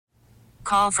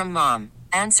call from mom.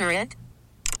 Answer it.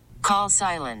 Call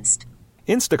silenced.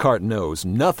 Instacart knows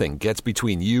nothing gets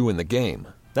between you and the game.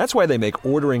 That's why they make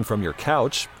ordering from your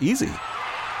couch easy.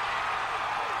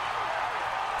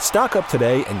 Stock up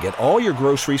today and get all your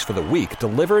groceries for the week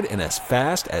delivered in as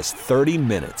fast as 30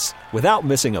 minutes without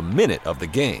missing a minute of the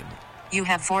game. You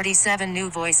have 47 new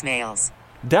voicemails.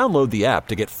 Download the app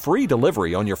to get free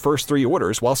delivery on your first 3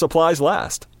 orders while supplies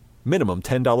last. Minimum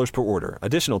 $10 per order.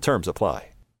 Additional terms apply.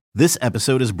 This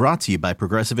episode is brought to you by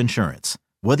Progressive Insurance.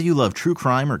 Whether you love true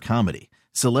crime or comedy,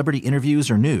 celebrity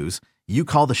interviews or news, you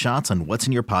call the shots on what's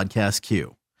in your podcast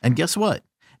queue. And guess what?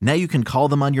 Now you can call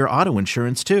them on your auto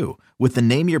insurance too with the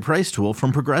Name Your Price tool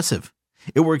from Progressive.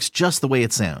 It works just the way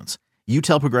it sounds. You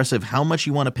tell Progressive how much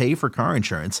you want to pay for car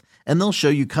insurance, and they'll show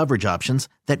you coverage options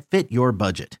that fit your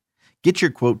budget. Get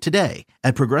your quote today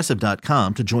at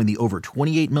Progressive.com to join the over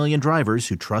 28 million drivers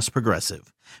who trust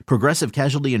Progressive. Progressive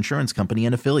Casualty Insurance Company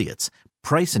and Affiliates.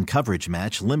 Price and coverage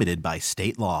match limited by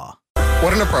state law.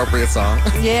 What an appropriate song.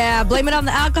 Yeah, blame it on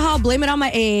the alcohol, blame it on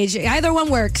my age. Either one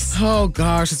works. Oh,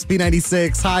 gosh, it's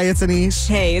B96. Hi, it's Anish.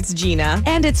 Hey, it's Gina.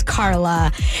 And it's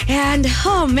Karla. And,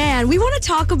 oh, man, we want to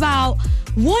talk about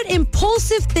what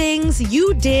impulsive things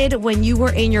you did when you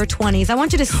were in your 20s. I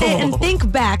want you to sit and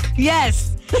think back.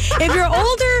 Yes. If you're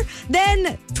older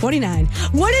than 29,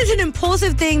 what is an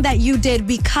impulsive thing that you did?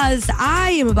 Because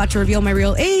I am about to reveal my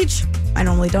real age. I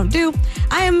normally don't do.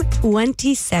 I am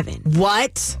 27.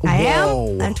 What? I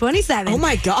am. I'm 27. Oh,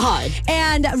 my God.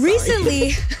 And recently,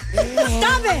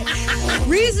 stop it.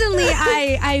 Recently,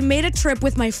 I made a trip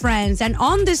with my friends. And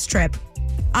on this trip,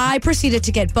 I proceeded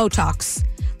to get Botox,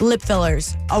 lip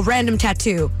fillers, a random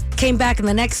tattoo. Came back and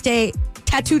the next day,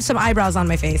 tattooed some eyebrows on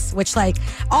my face, which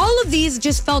all of these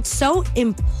just felt so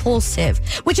impulsive,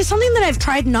 which is something that I've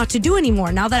tried not to do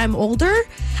anymore. Now that I'm older,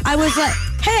 I was like,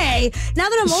 hey, now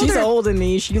that I'm older. She's old,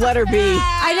 Anish. You let her be.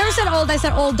 I never said old, I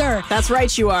said older. That's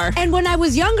right, you are. And when I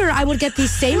was younger, I would get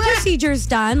these same procedures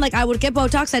done. Like I would get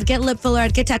Botox, I'd get lip filler,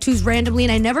 I'd get tattoos randomly,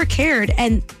 and I never cared.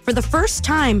 And for the first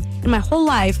time in my whole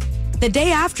life, the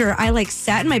day after, I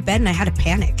sat in my bed and I had a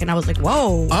panic. And I was like,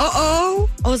 whoa. Uh-oh.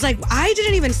 I was like, I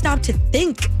didn't even stop to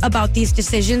think about these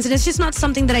decisions. And it's just not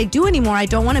something that I do anymore. I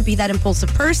don't want to be that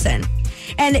impulsive person.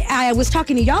 And I was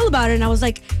talking to y'all about it. And I was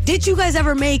like, did you guys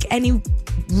ever make any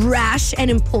rash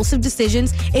and impulsive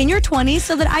decisions in your 20s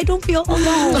so that I don't feel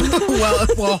alone?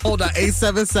 well, hold on.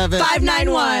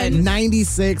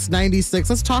 877-591-9696.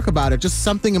 Let's talk about it. Just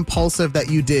something impulsive that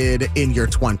you did in your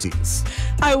 20s.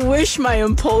 I wish my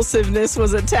impulsiveness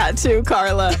was a tattoo,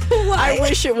 Karla. What? I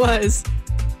wish it was.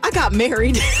 I got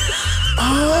married.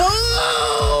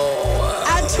 Oh!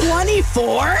 At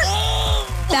 24?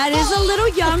 That is a little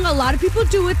young. A lot of people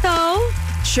do it, though.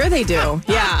 Sure they do.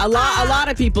 Yeah, a lot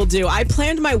of people do. I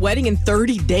planned my wedding in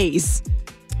 30 days.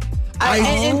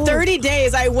 In 30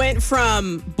 days, I went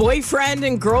from boyfriend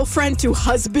and girlfriend to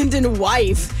husband and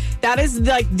wife. That is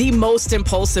the most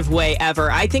impulsive way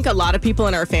ever. I think a lot of people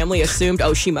in our family assumed,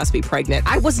 oh, she must be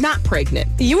pregnant. I was not pregnant.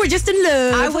 You were just in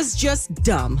love. I was just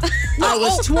dumb. I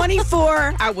was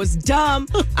 24. I was dumb.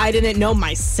 I didn't know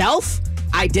myself.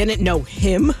 I didn't know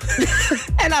him.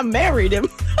 And I married him.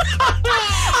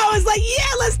 I was like, yeah,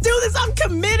 let's do this. I'm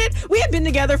committed. We had been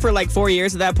together for 4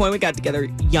 years at that point. We got together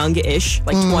young-ish,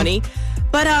 20.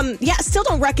 But yeah, still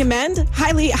don't recommend.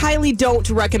 Highly don't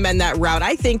recommend that route.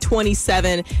 I think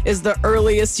 27 is the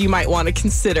earliest you might want to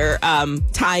consider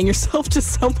tying yourself to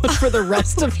someone for the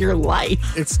rest of your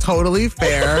life. It's totally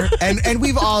fair. And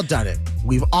we've all done it.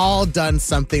 We've all done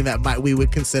something that we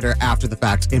would consider after the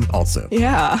fact impulsive.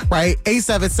 Yeah. Right?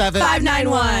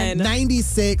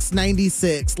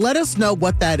 877-591-9696. Let us know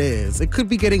what that is. It could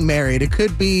be getting married. It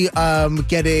could be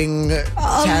getting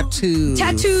tattoos.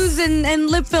 Tattoos and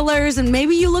lip fillers, and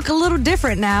maybe you look a little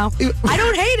different now. I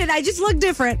don't hate it. I just look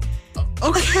different.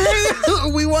 Okay.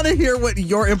 We want to hear what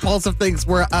your impulsive things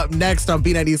were up next on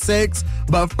B96.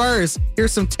 But first,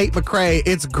 here's some Tate McRae.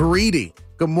 It's Greedy.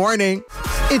 Good morning.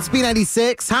 It's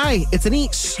B96. Hi, it's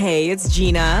Anish. Hey, it's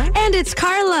Gina. And it's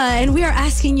Karla. And we are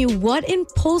asking you, what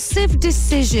impulsive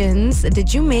decisions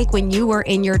did you make when you were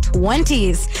in your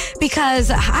 20s?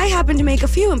 Because I happened to make a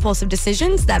few impulsive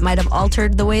decisions that might have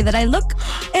altered the way that I look.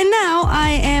 And now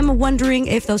I am wondering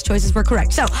if those choices were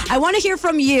correct. So I want to hear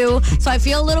from you so I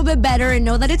feel a little bit better and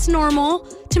know that it's normal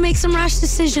to make some rash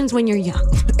decisions when you're young.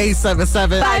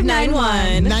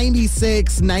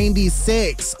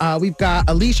 877-591-9696. We've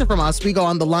got Alicia from Oswego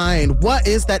on the line. What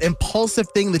is that impulsive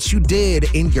thing that you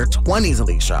did in your 20s,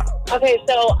 Alicia? Okay,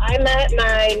 so I met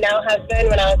my now husband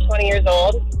when I was 20 years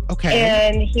old. Okay.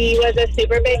 And he was a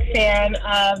super big fan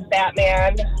of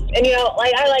Batman. And,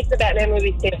 I like the Batman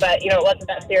movies too, but, it wasn't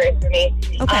that serious for me.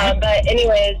 Okay. But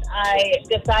anyways, I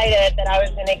decided that I was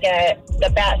going to get the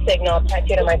bat signal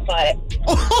tattooed on my foot.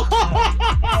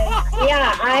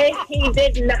 He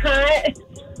did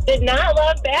not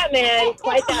love Batman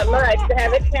quite that much to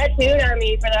have it tattooed on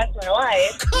me for the rest of my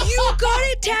life. You got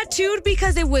it tattooed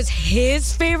because it was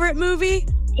his favorite movie?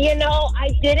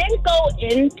 I didn't go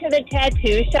into the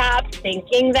tattoo shop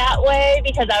thinking that way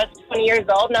because I was 20 years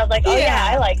old and I was like, oh yeah,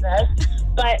 I like this.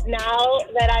 But now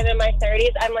that I'm in my 30s,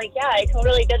 I'm like, yeah, I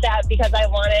totally did that because I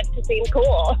wanted to seem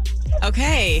cool.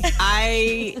 Okay,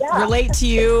 I relate to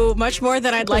you much more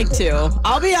than I'd like to.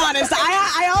 I'll be honest.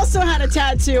 I also had a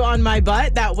tattoo on my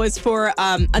butt that was for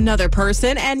another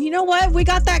person. And you know what? We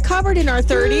got that covered in our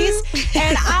 30s.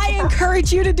 And I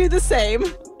encourage you to do the same.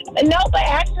 No, but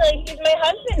actually, he's my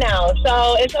husband now,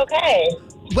 so it's okay.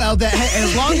 Well,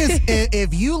 as long as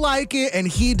if you like it and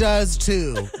he does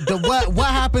too, what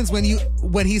happens when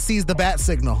he sees the bat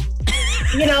signal?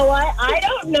 You know what? I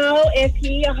don't know if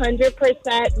he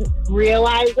 100%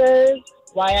 realizes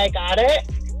why I got it.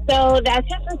 So that's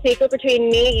just a secret between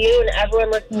me, you, and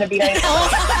everyone listening to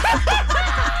B95.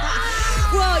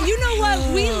 Well, you know what?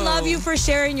 We love you for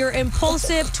sharing your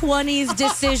impulsive 20s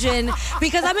decision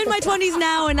because I'm in my 20s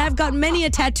now and I've got many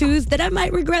tattoos that I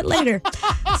might regret later.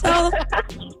 So,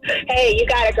 hey, you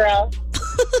got it, girl.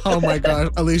 Oh my gosh,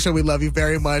 Alicia, we love you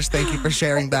very much. Thank you for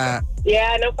sharing that.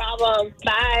 Yeah, no problem.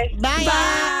 Bye.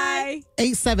 bye.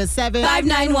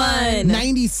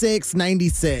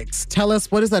 877-591-9696. Tell us,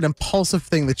 what is that impulsive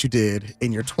thing that you did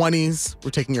in your 20s?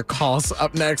 We're taking your calls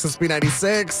up next. It's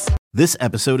B96. This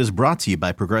episode is brought to you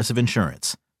by Progressive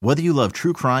Insurance. Whether you love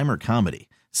true crime or comedy,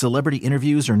 celebrity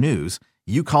interviews or news,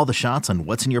 you call the shots on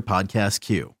what's in your podcast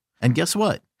queue. And guess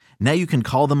what? Now you can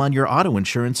call them on your auto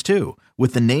insurance too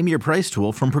with the Name Your Price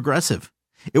tool from Progressive.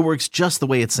 It works just the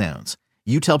way it sounds.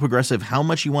 You tell Progressive how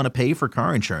much you want to pay for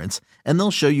car insurance, and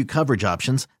they'll show you coverage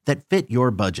options that fit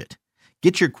your budget.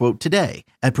 Get your quote today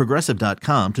at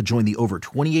Progressive.com to join the over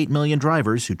 28 million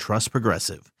drivers who trust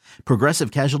Progressive. Progressive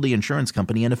Casualty Insurance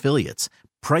Company and Affiliates.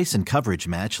 Price and coverage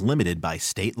match limited by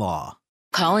state law.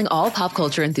 Calling all pop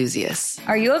culture enthusiasts.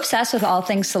 Are you obsessed with all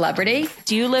things celebrity?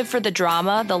 Do you live for the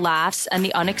drama, the laughs, and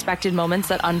the unexpected moments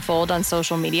that unfold on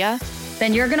social media?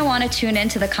 Then you're going to want to tune in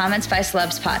to the Comments by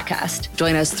Celebs podcast.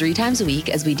 Join us 3 times a week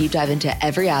as we deep dive into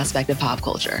every aspect of pop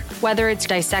culture. Whether it's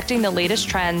dissecting the latest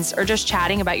trends or just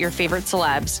chatting about your favorite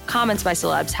celebs, Comments by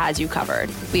Celebs has you covered.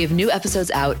 We have new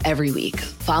episodes out every week.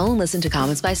 Follow and listen to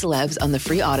Comments by Celebs on the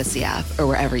free Odyssey app or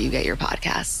wherever you get your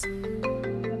podcasts.